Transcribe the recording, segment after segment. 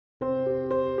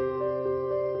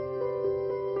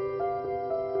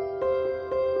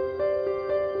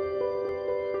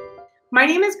My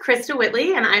name is Krista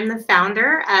Whitley, and I'm the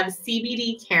founder of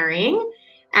CBD Caring.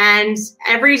 And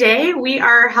every day we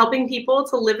are helping people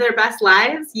to live their best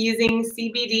lives using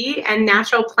CBD and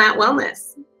natural plant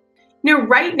wellness.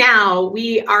 Right now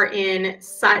we are in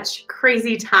such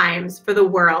crazy times for the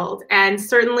world. And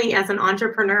certainly as an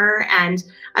entrepreneur and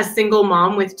a single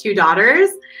mom with 2 daughters,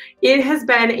 it has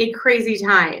been a crazy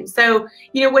time. So,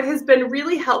 what has been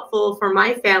really helpful for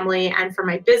my family and for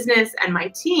my business and my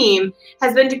team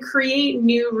has been to create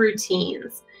new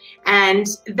routines. And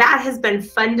that has been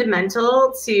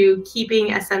fundamental to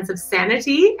keeping a sense of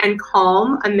sanity and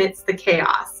calm amidst the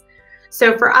chaos.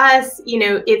 So for us,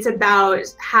 it's about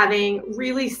having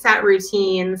really set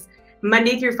routines.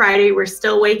 Monday through Friday, we're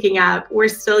still waking up. We're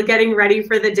still getting ready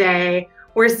for the day.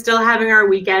 We're still having our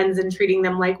weekends and treating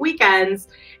them like weekends.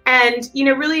 And,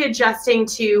 really adjusting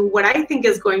to what I think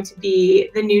is going to be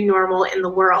the new normal in the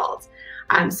world.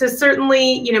 So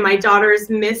certainly, my daughters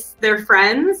miss their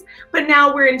friends, but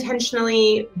now we're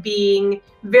intentionally being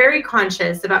very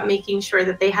conscious about making sure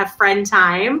that they have friend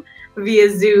time via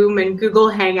Zoom and Google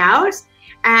Hangout.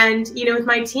 And, with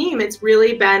my team, it's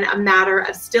really been a matter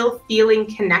of still feeling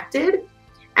connected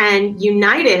and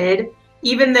united,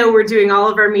 even though we're doing all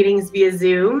of our meetings via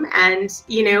Zoom and,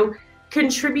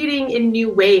 contributing in new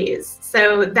ways.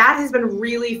 So that has been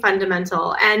really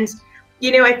fundamental. And,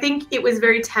 I think it was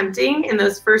very tempting in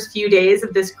those first few days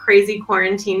of this crazy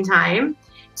quarantine time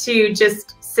to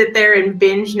just sit there and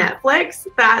binge Netflix.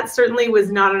 That certainly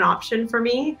was not an option for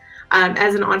me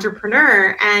as an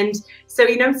entrepreneur. And so,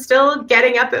 I'm still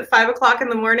getting up at 5 o'clock in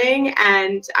the morning,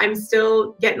 and I'm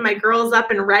still getting my girls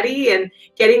up and ready and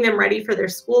getting them ready for their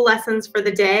school lessons for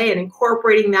the day and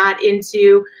incorporating that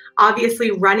into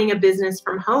obviously running a business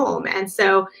from home. And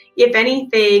so if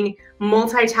anything,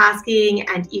 multitasking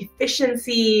and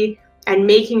efficiency and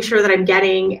making sure that I'm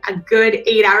getting a good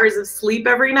 8 hours of sleep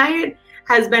every night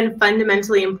has been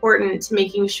fundamentally important to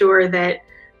making sure that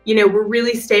we're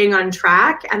really staying on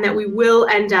track and that we will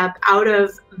end up out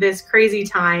of this crazy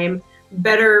time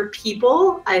better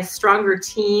people, a stronger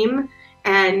team,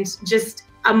 and just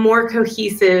a more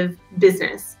cohesive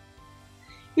business.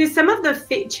 Some of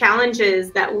the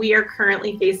challenges that we are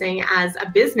currently facing as a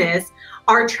business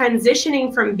are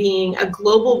transitioning from being a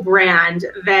global brand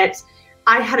that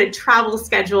I had a travel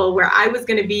schedule where I was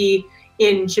going to be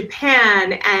in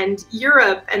Japan and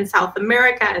Europe and South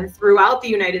America and throughout the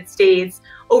United States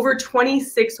over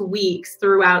 26 weeks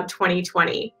throughout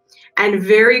 2020. And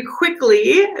very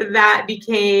quickly that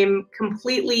became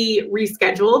completely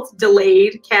rescheduled,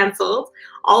 delayed, canceled.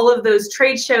 All of those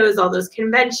trade shows, all those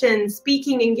conventions,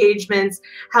 speaking engagements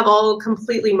have all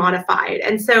completely modified.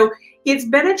 And so it's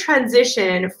been a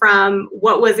transition from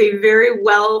what was a very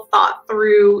well thought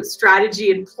through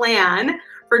strategy and plan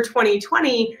for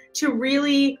 2020 to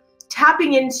really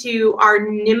tapping into our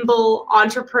nimble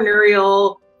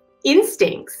entrepreneurial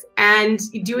instincts and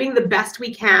doing the best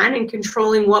we can and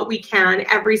controlling what we can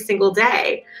every single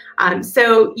day.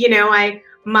 So,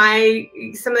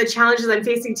 some of the challenges I'm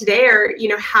facing today are,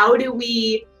 how do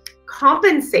we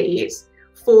compensate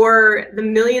for the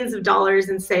millions of dollars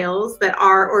in sales that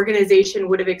our organization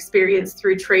would have experienced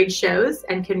through trade shows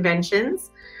and conventions?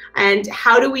 And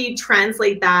how do we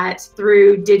translate that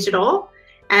through digital?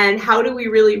 And how do we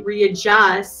really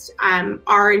readjust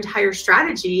our entire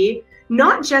strategy,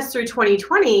 not just through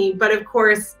 2020, but of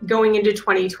course, going into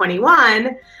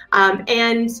 2021?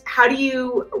 And how do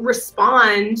you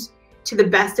respond to the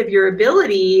best of your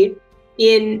ability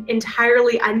in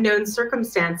entirely unknown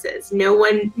circumstances? No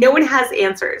one has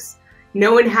answers.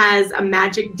 No one has a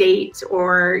magic date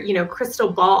or, crystal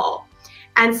ball.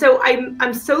 And so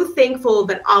I'm so thankful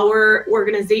that our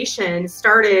organization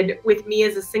started with me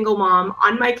as a single mom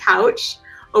on my couch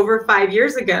over 5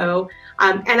 years ago.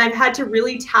 And I've had to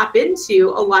really tap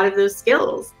into a lot of those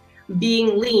skills,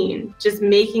 being lean, just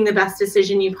making the best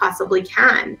decision you possibly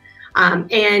can.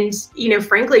 And,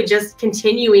 frankly, just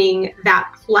continuing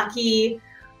that plucky,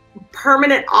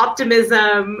 permanent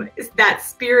optimism, that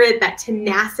spirit, that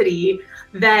tenacity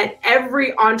that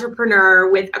every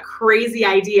entrepreneur with a crazy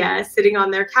idea sitting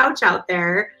on their couch out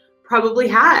there probably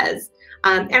has.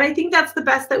 And I think that's the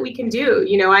best that we can do.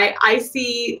 I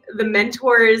see the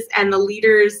mentors and the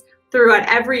leaders throughout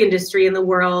every industry in the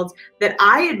world that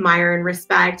I admire and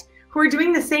respect who are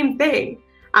doing the same thing.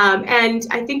 And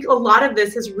I think a lot of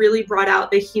this has really brought out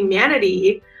the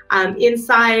humanity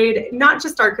inside not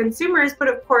just our consumers, but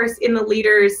of course in the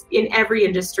leaders in every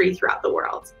industry throughout the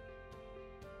world.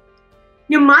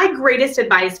 My greatest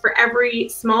advice for every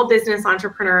small business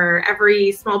entrepreneur,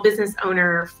 every small business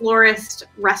owner, florist,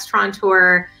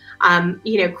 restaurateur,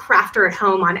 crafter at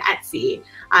home on Etsy,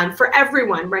 for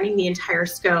everyone running the entire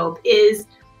scope, is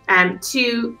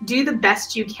to do the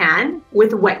best you can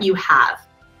with what you have.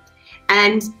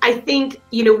 And I think,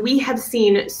 we have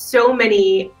seen so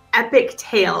many epic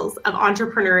tales of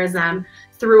entrepreneurism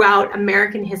throughout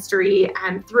American history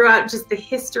and throughout just the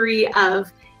history of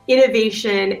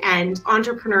innovation and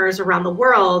entrepreneurs around the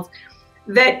world,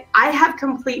 that I have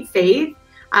complete faith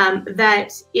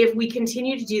that if we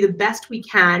continue to do the best we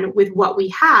can with what we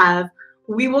have,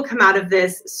 we will come out of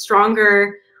this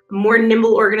stronger, more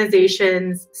nimble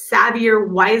organizations, savvier,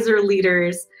 wiser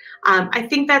leaders. I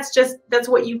think that's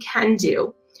what you can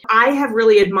do. I have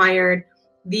really admired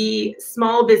the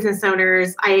small business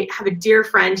owners. I have a dear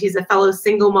friend who's a fellow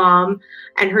single mom,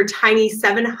 and her tiny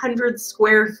 700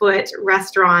 square foot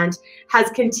restaurant has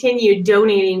continued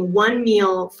donating one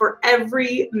meal for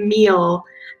every meal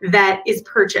that is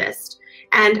purchased.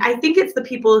 And I think it's the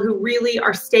people who really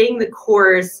are staying the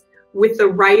course with the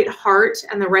right heart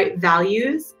and the right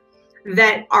values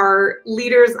that are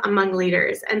leaders among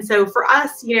leaders. And so for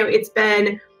us, it's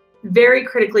been very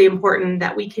critically important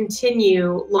that we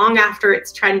continue long after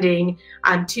it's trending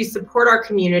to support our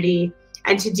community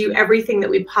and to do everything that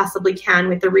we possibly can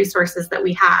with the resources that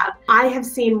we have. I have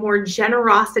seen more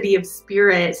generosity of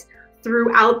spirit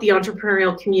throughout the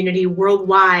entrepreneurial community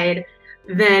worldwide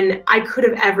than I could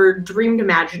have ever dreamed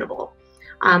imaginable.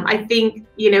 I think,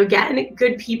 again,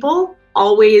 good people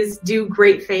always do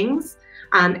great things.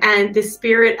 And the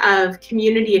spirit of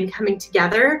community and coming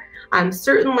together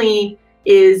certainly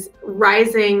is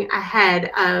rising ahead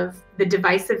of the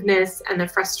divisiveness and the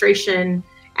frustration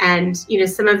and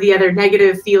some of the other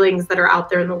negative feelings that are out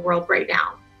there in the world right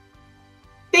now.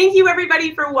 Thank you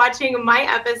everybody for watching my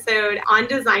episode on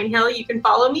Designhill. You can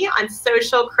follow me on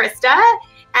social, Krista,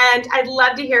 and I'd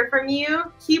love to hear from you.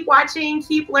 Keep watching,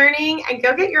 keep learning, and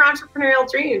go get your entrepreneurial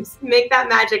dreams. Make that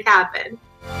magic happen.